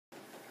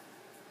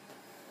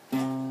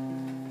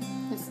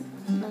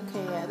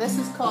Okay, yeah, this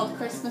is called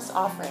Christmas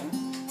Offering.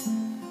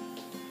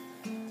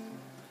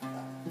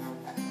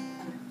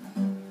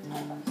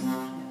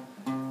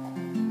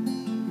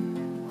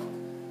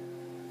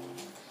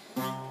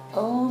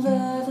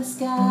 Over the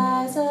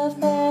skies of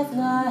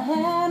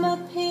Bethlehem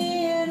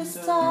appeared a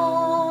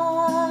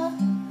star,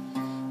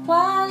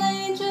 while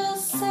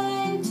angels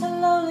sang to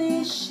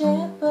lowly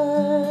shepherds.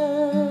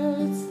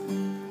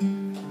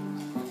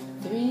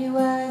 3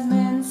 wise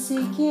men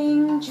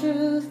seeking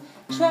truth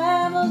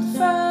traveled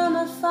from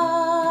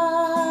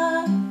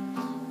afar,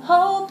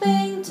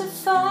 hoping to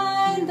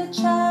find the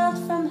child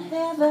from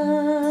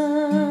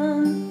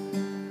heaven.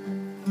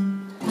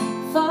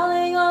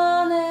 Falling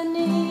on their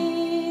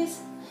knees,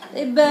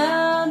 they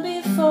bowed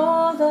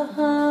before the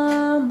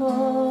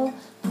humble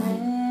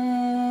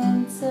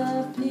Prince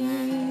of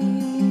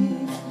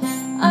Peace.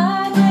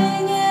 I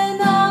bring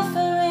an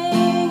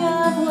offering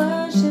of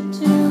worship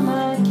to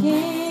my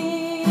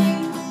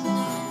King.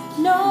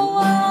 No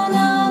one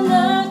on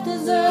earth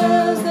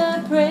deserves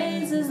the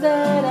praises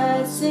that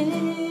I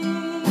sing.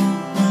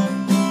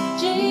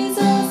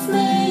 Jesus,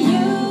 may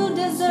you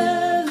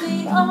deserve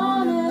the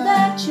honor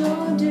that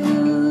you're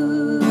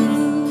due.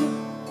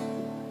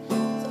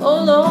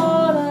 Oh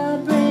Lord, I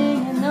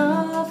bring an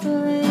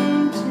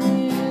offering to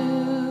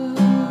you.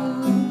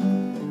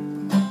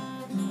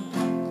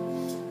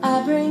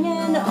 I bring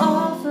an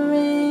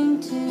offering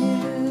to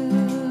you.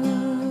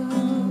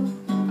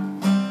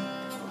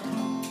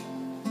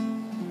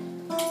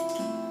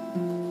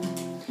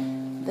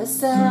 The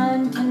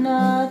sun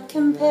cannot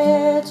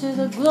compare to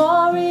the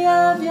glory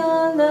of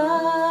your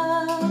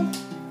love.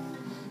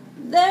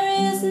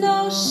 There is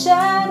no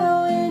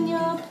shadow in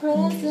your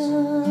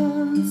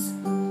presence.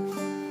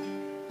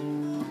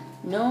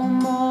 No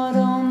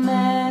mortal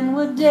man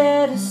would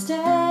dare to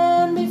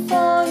stand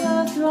before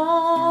your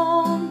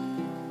throne,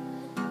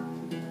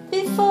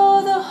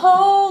 before the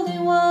Holy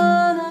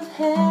One of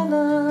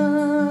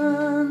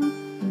heaven.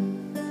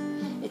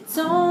 It's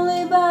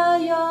only by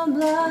your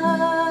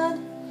blood,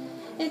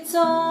 it's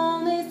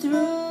only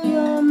through